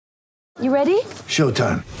You ready?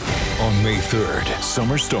 Showtime. On May 3rd,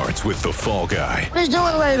 summer starts with The Fall Guy. Let's do it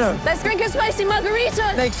later. Let's drink a spicy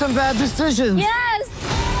margarita. Make some bad decisions. Yes!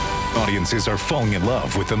 Audiences are falling in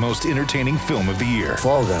love with the most entertaining film of the year.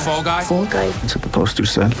 Fall Guy. Fall Guy? Fall Guy. That's what the poster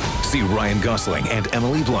said. See Ryan Gosling and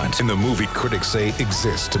Emily Blunt in the movie critics say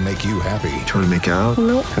exists to make you happy. Trying to make it out?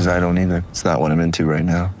 Nope. Because I don't either. It's not what I'm into right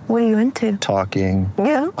now. What are you into? Talking.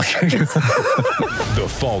 Yeah. The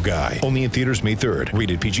Fall Guy. Only in theaters May 3rd.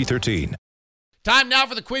 Rated PG-13. Time now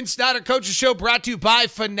for the Quinn Snyder Coaches Show, brought to you by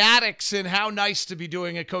Fanatics. And how nice to be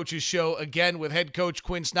doing a Coaches Show again with head coach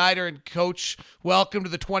Quinn Snyder. And Coach, welcome to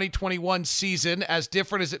the 2021 season, as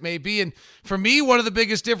different as it may be. And for me, one of the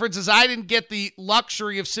biggest differences, I didn't get the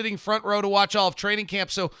luxury of sitting front row to watch all of training camp.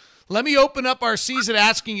 So let me open up our season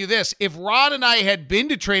asking you this. If Ron and I had been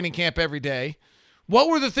to training camp every day, what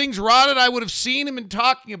were the things Ron and I would have seen him and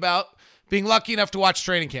talking about being lucky enough to watch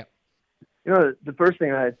training camp? You know, the first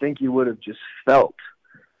thing I think you would have just felt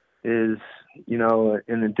is, you know,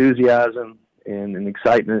 an enthusiasm and an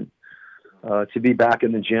excitement to be back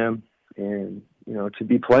in the gym and, you know, to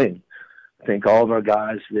be playing. I think all of our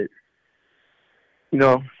guys that, you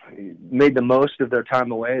know, made the most of their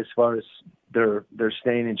time away as far as their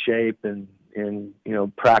staying in shape and, you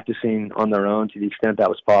know, practicing on their own to the extent that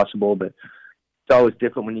was possible. But it's always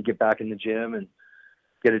different when you get back in the gym and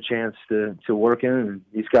get a chance to work in. And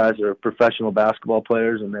these guys are professional basketball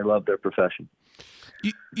players, and they love their profession.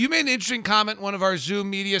 You made an interesting comment in one of our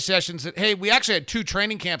Zoom media sessions that, hey, we actually had 2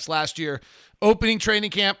 training camps last year. Opening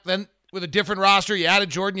training camp, then with a different roster. You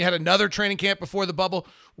added Jordan. You had another training camp before the bubble.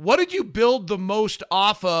 What did you build the most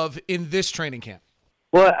off of in this training camp?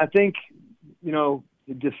 Well, I think, you know,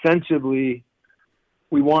 defensively,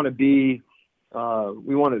 we want to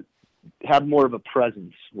have more of a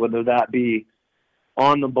presence, whether that be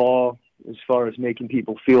on the ball as far as making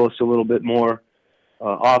people feel us a little bit more,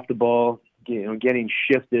 off the ball, you know, getting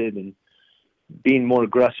shifted and being more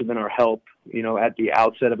aggressive in our help, you know, at the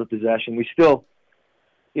outset of a possession. We still,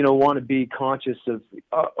 you know, want to be conscious of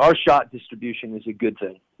our shot distribution is a good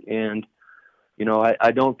thing. And, you know,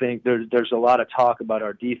 I don't think there's a lot of talk about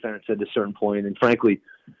our defense at a certain point. And frankly,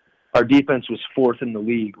 our defense was 4th in the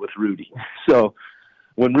league with Rudy. So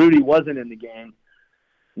when Rudy wasn't in the game,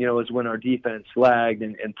 you know, is when our defense lagged,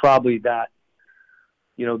 and probably that,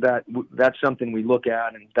 you know, that's something we look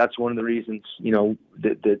at, and that's one of the reasons, you know,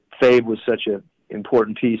 that Fave was such an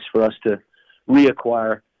important piece for us to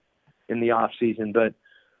reacquire in the off season. But,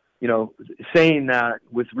 you know, saying that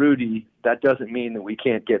with Rudy, that doesn't mean that we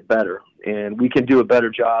can't get better, and we can do a better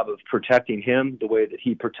job of protecting him the way that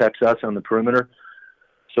he protects us on the perimeter.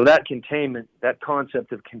 So that containment, that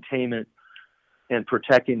concept of containment and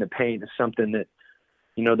protecting the paint is something that,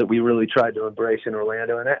 you know, that we really tried to embrace in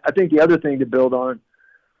Orlando. And I think the other thing to build on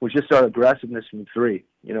was just our aggressiveness from 3.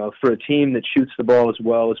 You know, for a team that shoots the ball as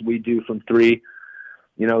well as we do from 3,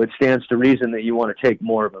 you know, it stands to reason that you want to take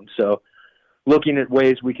more of them. So looking at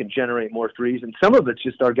ways we can generate more threes, and some of it's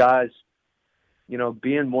just our guys, you know,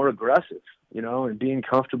 being more aggressive, you know, and being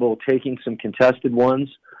comfortable taking some contested ones.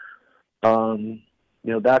 You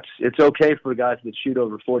know, it's okay for guys that shoot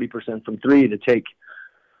over 40% from 3 to take,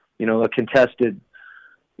 you know, a contested,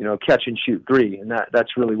 you know, catch and shoot 3. And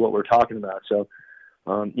that's really what we're talking about. So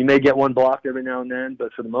you may get one blocked every now and then,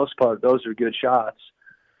 but for the most part, those are good shots.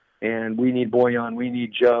 And we need Boyan, we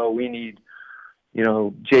need Joe, we need, you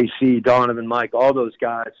know, JC, Donovan, Mike, all those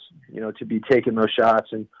guys, you know, to be taking those shots.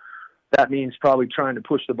 And that means probably trying to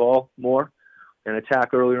push the ball more and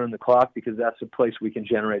attack earlier in the clock, because that's a place we can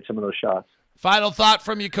generate some of those shots. Final thought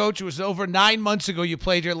from you, Coach. It was over 9 months ago you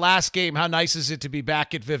played your last game. How nice is it to be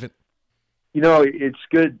back at Vivint? You know, it's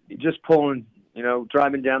good just pulling, you know,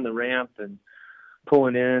 driving down the ramp and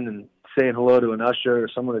pulling in and saying hello to an usher or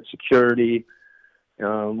someone at security,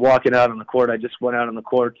 walking out on the court. I just went out on the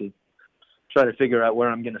court to try to figure out where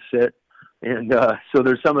I'm going to sit. And so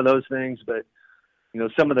there's some of those things, but, you know,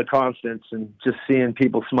 some of the constants and just seeing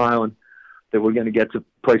people smiling that we're going to get to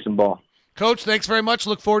play some ball. Coach, thanks very much.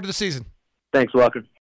 Look forward to the season. Thanks, Walker.